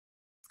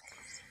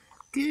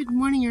Good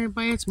morning,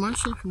 everybody. It's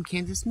Marshall from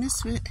Kansas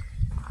Misfit.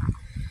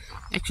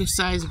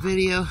 Exercise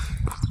video.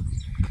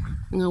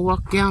 I'm going to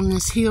walk down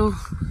this hill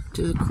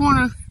to the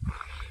corner,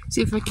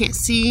 see if I can't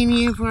see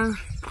any of our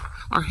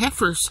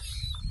heifers.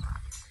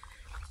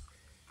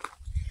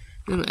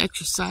 Little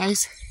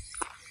exercise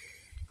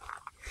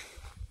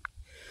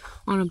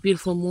on a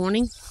beautiful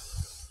morning.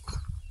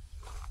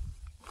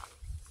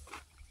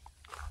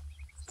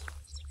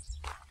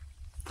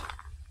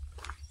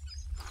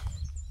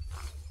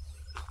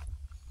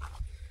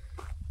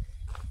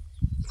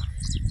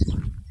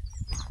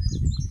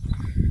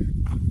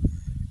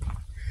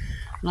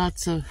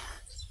 Lots of,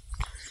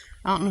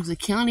 I don't know if the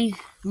county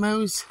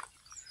mows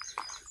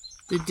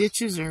the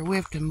ditches or we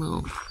have to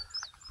mow,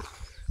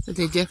 but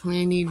they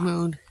definitely need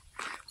mowed.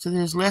 So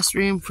there's less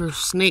room for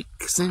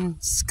snakes and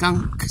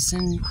skunks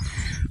and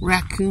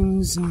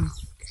raccoons and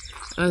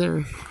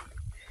other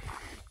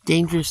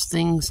dangerous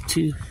things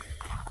to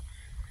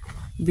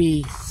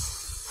be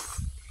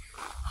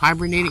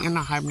hibernating, or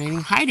not hibernating,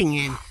 hiding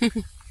in.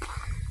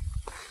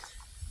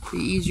 Be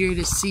easier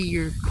to see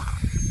your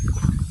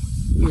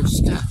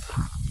stuff.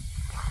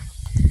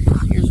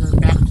 Here's our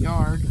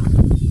backyard.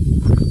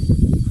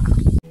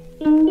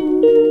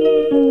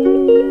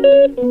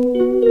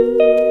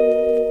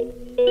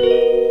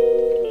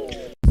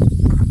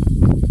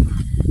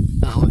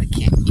 Oh, you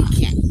can't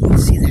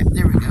see that.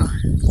 There we go.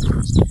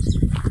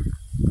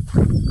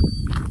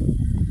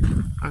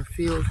 Our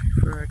field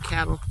for our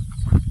cattle.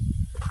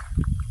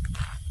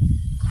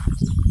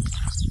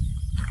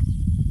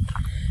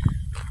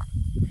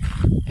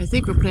 I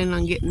think we're planning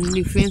on getting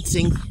new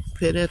fencing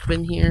put up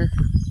in here.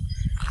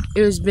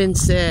 It has been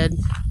said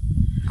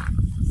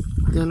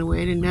the only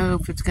way to know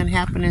if it's going to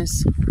happen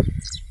is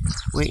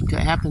wait until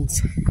it happens.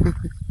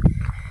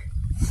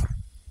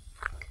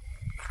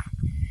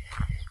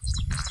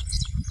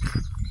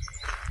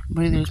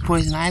 But there's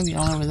poison ivy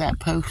all over that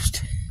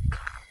post.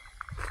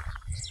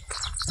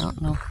 I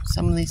don't know.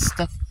 Some of these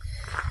stuff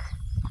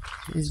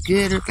is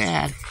good or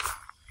bad.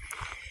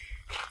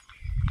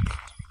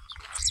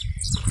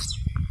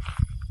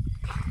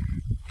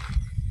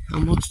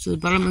 Almost to the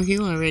bottom of the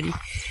hill already.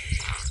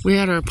 We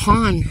had our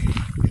pond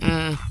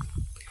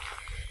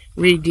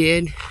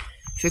redid,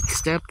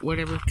 fixed up,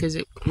 whatever, because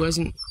it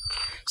wasn't,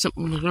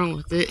 something was wrong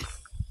with it.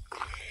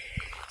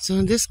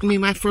 So this can be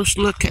my first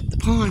look at the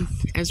pond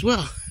as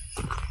well.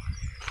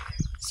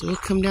 So we'll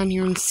come down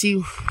here and see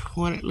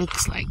what it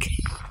looks like.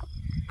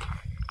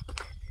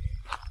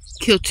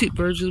 Kill two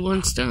birds with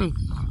one stone.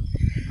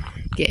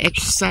 Get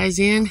exercise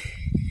in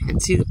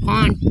and see the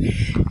pond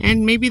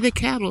and maybe the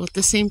cattle at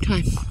the same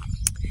time.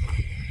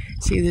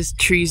 See, this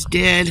tree's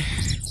dead.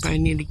 Probably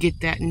need to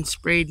get that and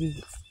sprayed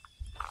and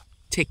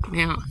taken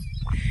out.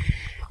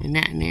 And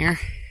that in there.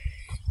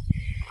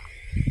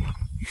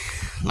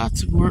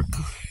 Lots of work.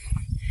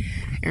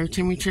 Every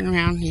time you turn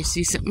around, you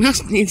see something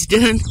else needs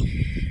done.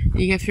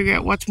 You gotta figure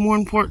out what's more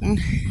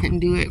important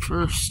and do it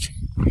first.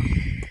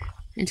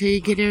 Until you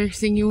get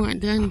everything you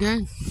want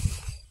done.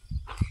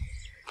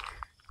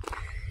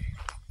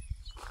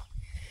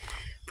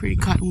 Pretty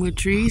cottonwood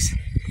trees.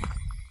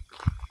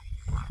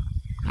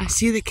 I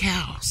see the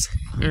cows,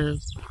 or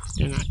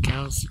they're not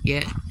cows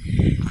yet,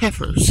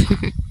 heifers,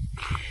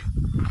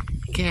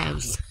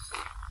 calves,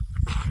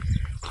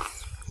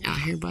 out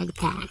here by the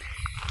pond.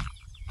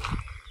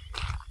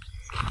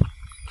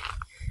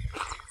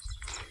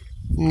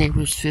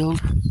 Neighbor's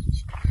field.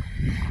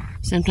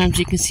 Sometimes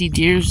you can see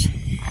deers,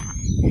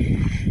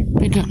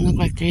 but it doesn't look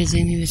like there is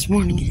any this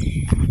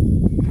morning.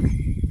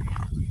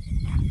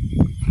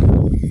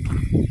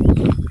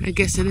 I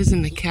guess it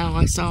isn't a cow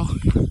I saw.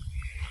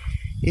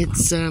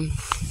 It's some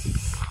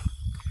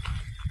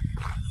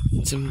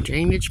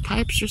drainage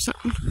pipes or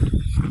something.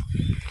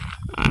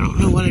 I don't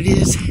know what it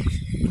is.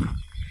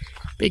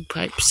 Big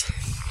pipes.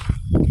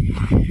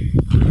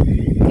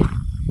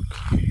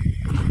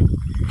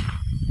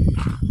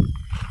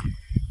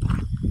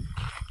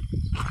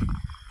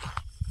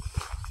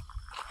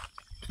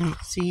 I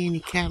don't see any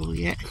cattle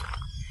yet.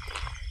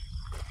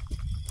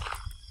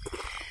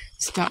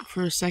 Stop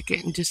for a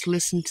second and just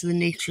listen to the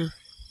nature.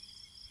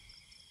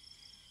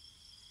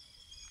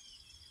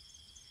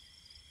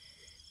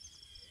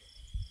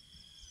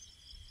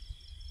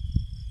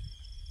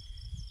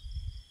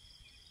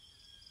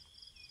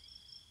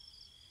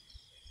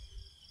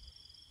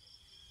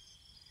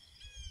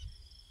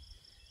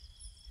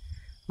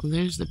 Well,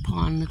 there's the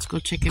pond. Let's go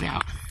check it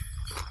out.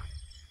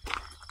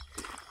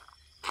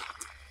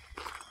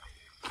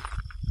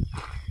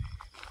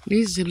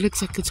 It looks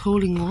like it's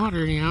holding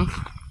water now.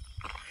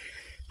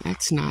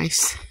 That's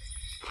nice.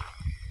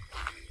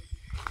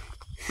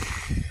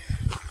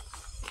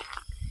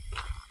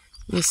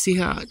 Let's see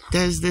how it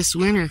does this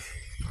winter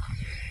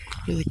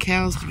for the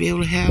cows to be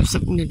able to have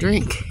something to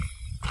drink.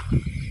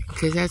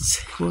 Because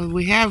that's, well,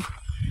 we have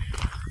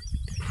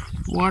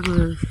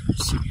water,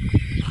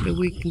 but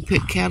we can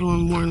put cattle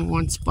in more than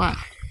one spot.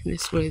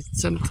 This way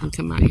some can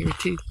come out here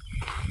too.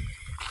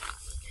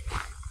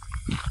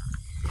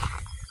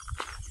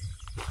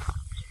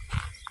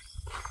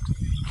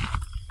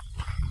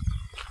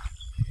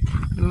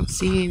 don't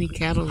see any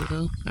cattle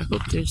though. I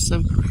hope there's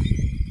some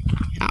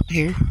out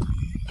here.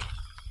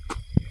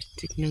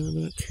 Take another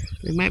look.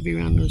 They might be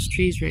around those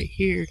trees right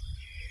here.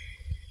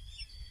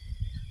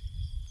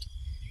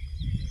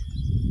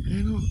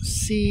 I don't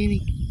see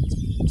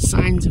any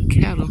signs of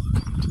cattle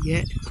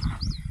yet.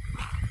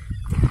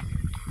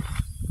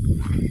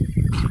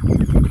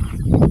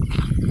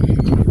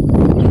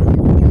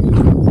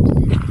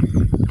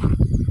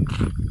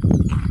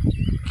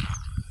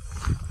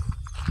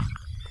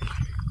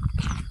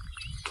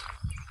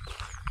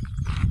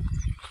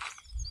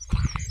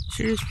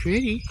 Sure is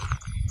pretty.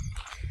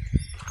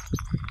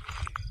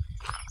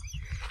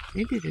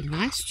 They did a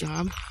nice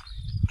job.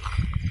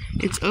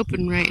 It's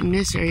open right in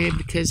this area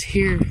because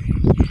here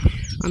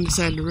on the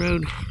side of the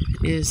road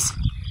is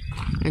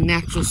a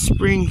natural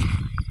spring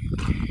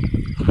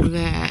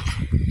that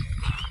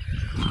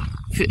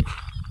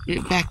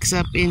it backs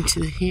up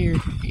into here,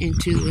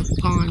 into the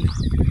pond.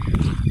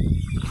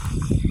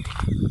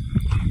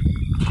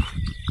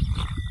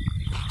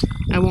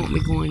 I won't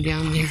be going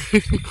down there.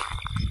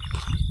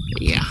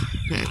 But yeah,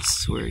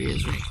 that's where it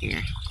is right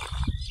here.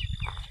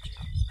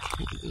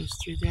 It goes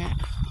through that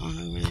on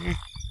over there.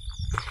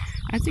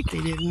 I think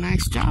they did a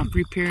nice job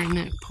repairing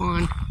that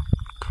pond.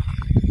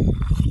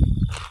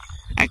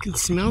 I can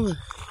smell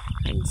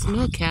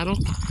cattle,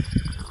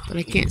 but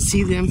I can't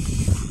see them.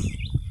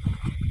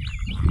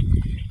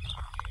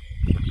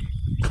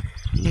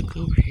 Look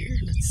over here,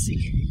 let's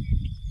see.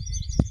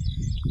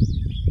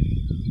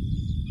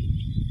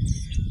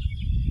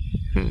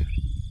 Huh.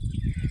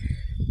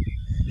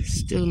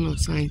 Still no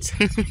signs.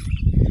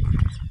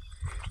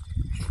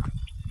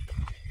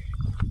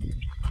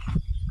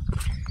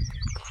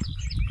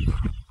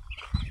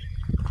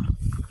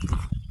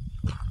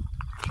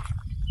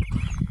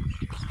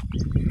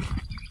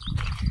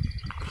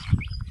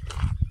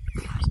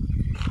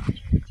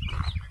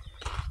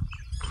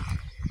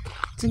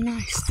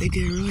 They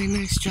did a really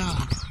nice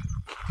job.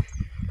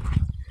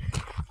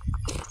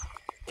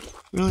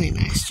 Really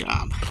nice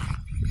job.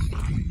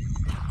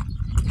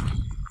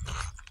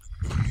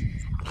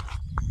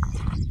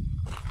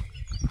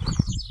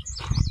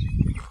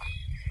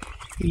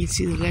 You can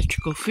see the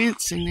electrical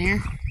fence in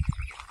there.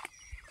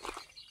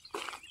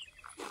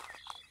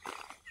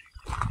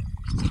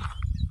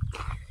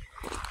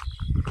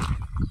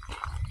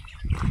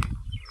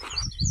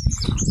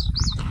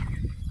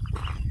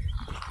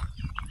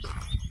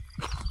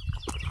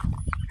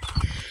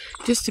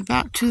 Just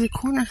about to the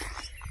corner.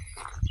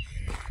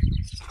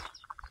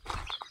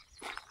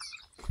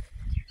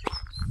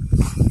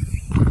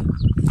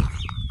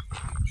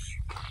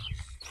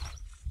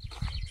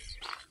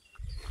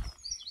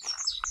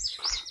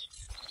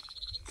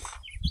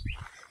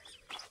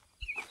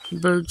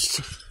 Birds.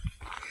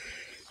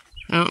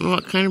 I don't know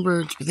what kind of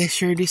birds, but they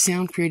sure do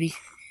sound pretty.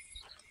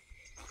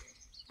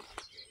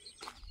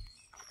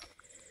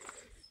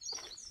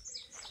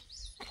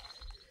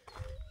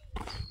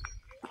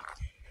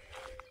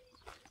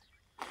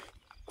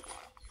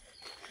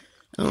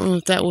 I don't know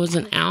if that was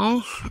an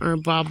owl or a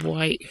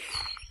bobwhite.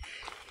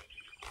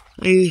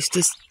 I used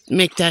to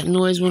make that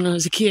noise when I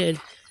was a kid.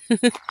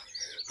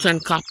 Trying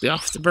to copy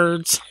off the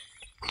birds.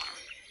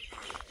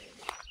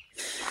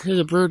 There's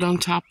a bird on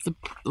top of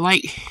the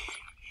light,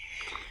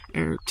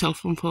 or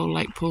telephone pole,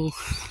 light pole,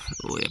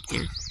 all the way up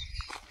there.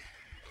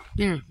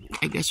 There,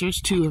 I guess there's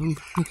two of them.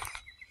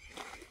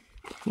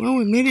 Well,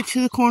 we made it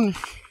to the corner.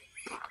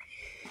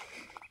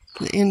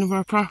 The end of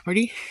our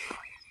property.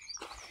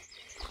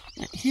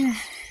 Right here.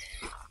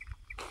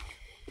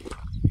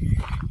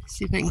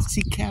 See if I can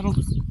see cattle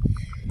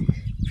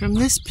from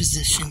this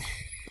position.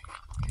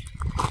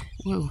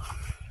 Whoa.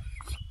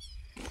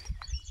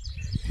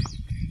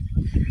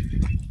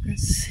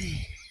 Let's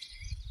see.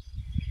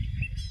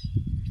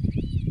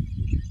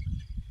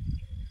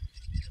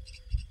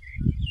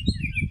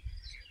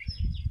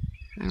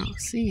 I don't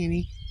see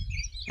any.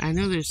 I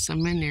know there's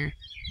some in there,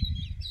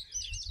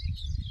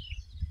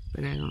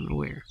 but I don't know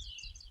where.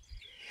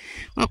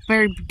 Well,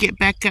 better get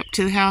back up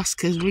to the house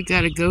because we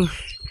gotta go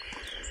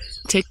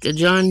take the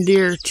John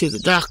Deere to the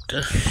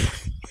doctor.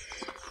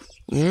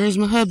 There's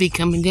my hubby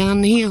coming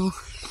down the hill.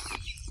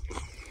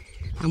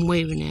 I'm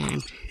waving at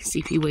him. See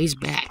if he waves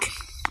back.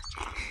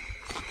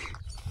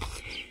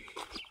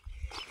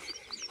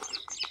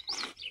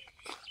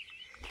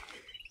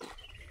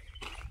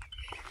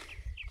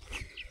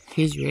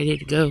 He's ready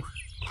to go.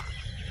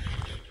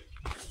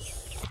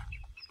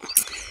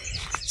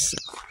 So,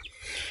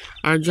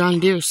 our John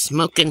Deere's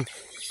smoking.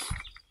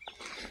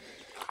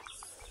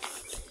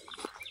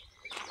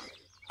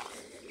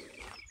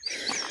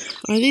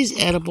 Are these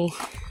edible?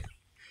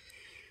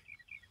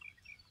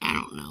 I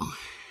don't know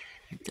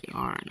if they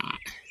are or not.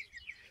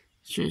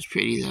 Sure is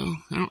pretty though.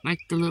 I don't like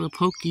the little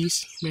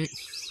pokies, but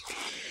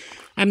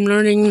I'm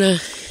learning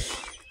the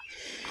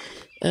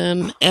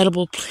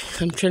edible.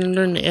 I'm trying to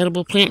learn the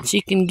edible plants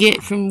you can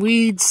get from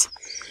weeds.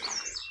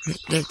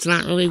 That's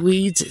not really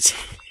weeds. It's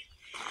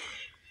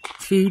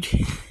food,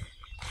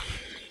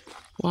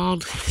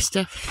 wild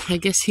stuff. I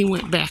guess he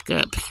went back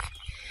up.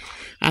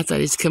 I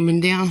thought he's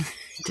coming down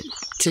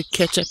to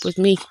catch up with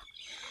me.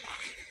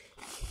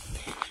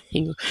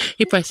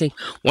 He probably saying,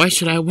 why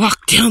should I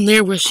walk down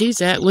there where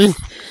she's at when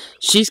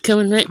she's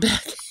coming right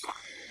back?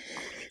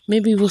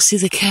 Maybe we'll see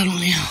the cattle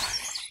now.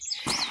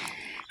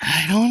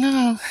 I don't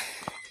know.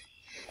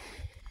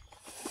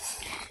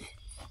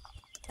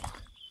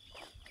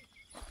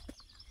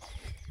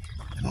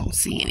 I don't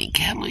see any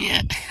cattle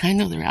yet. I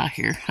know they're out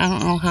here. I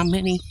don't know how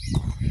many.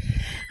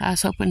 I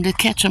was hoping to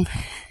catch them,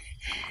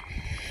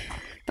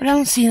 but I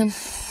don't see them.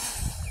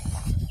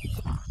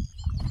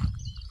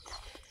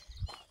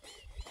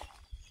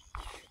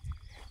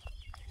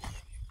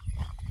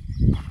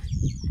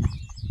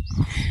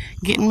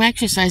 Getting my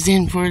exercise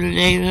in for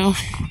today, though.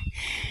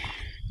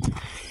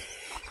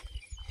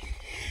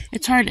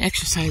 It's hard to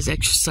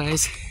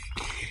exercise.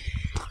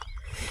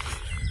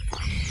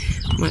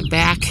 My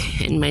back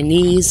and my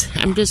knees.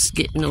 I'm just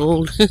getting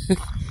old.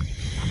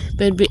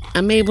 But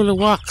I'm able to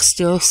walk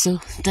still, so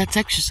that's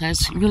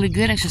exercise. Really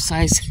good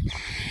exercise.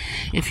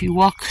 If you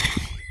walk,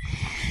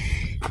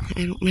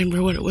 I don't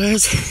remember what it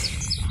was,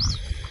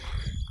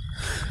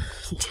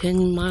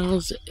 10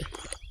 miles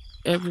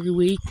every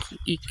week,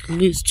 you can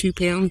lose 2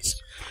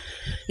 pounds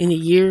in a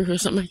year or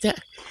something like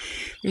that.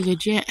 There's a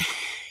jet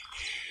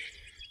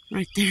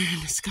right there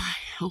in the sky.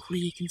 Hopefully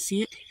you can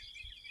see it.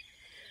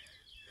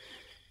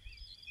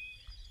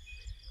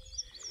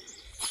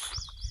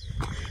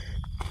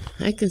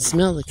 I can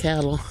smell the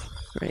cattle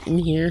right in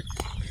here.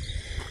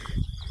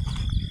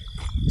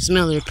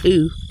 Smell their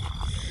poo.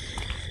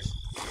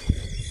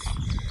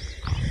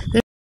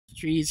 There's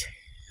trees.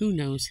 Who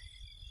knows?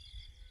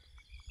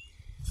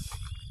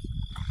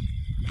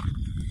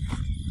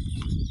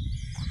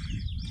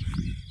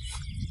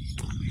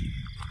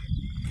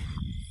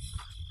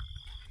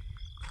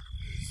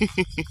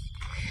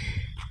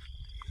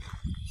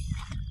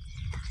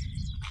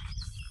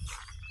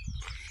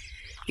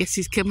 Guess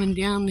he's coming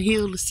down the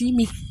hill to see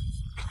me,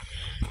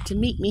 to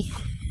meet me.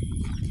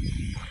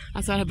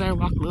 I thought I better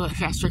walk a little bit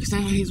faster because I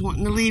know he's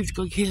wanting to leave to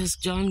go get his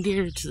John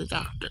Deere to the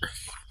doctor.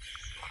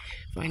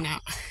 Find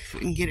out if we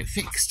can get it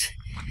fixed.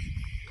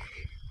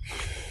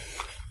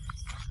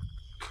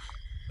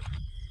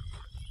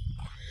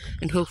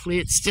 And hopefully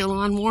it's still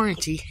on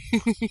warranty.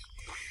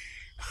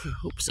 I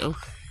hope so.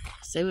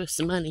 Save us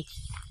some money.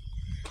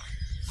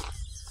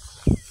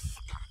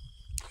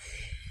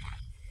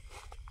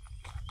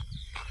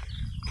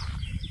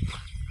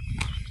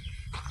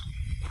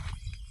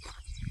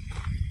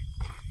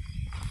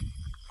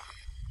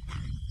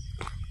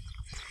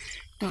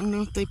 Don't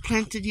know if they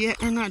planted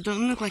yet or not.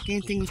 Don't look like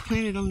anything was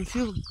planted on the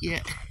field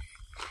yet.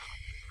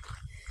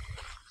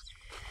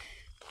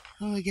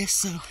 Oh, I guess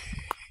so.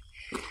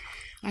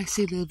 I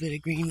see a little bit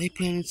of green. They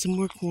planted some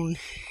more corn.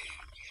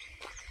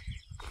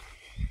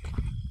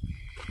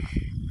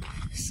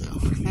 So,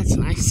 that's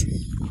nice.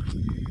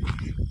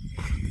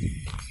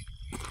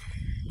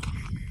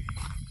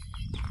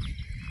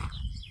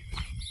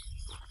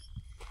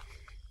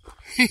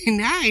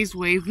 Now he's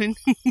waving.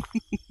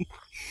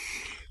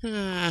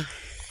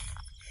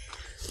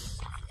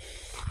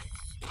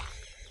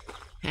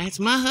 That's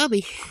my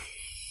hubby.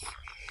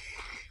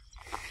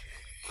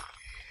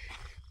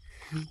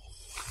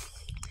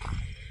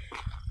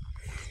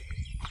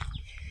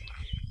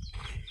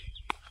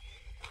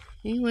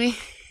 Anyway,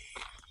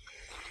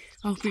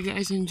 I hope you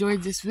guys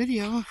enjoyed this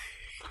video.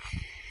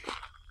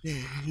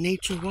 The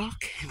nature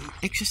walk and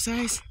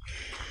exercise.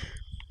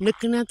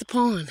 Looking at the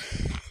pond.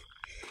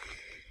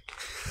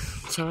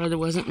 Sorry there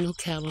wasn't no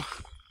cattle.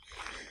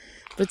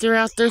 But they're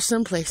out there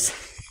someplace.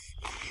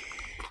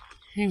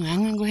 Anyway, I'm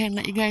going to go ahead and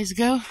let you guys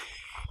go.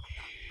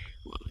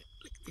 Well,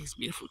 look at these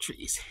beautiful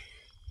trees.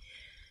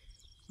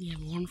 You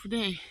have a wonderful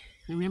day.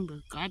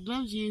 Remember, God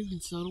loves you,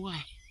 and so do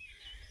I.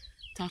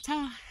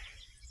 Ta-ta.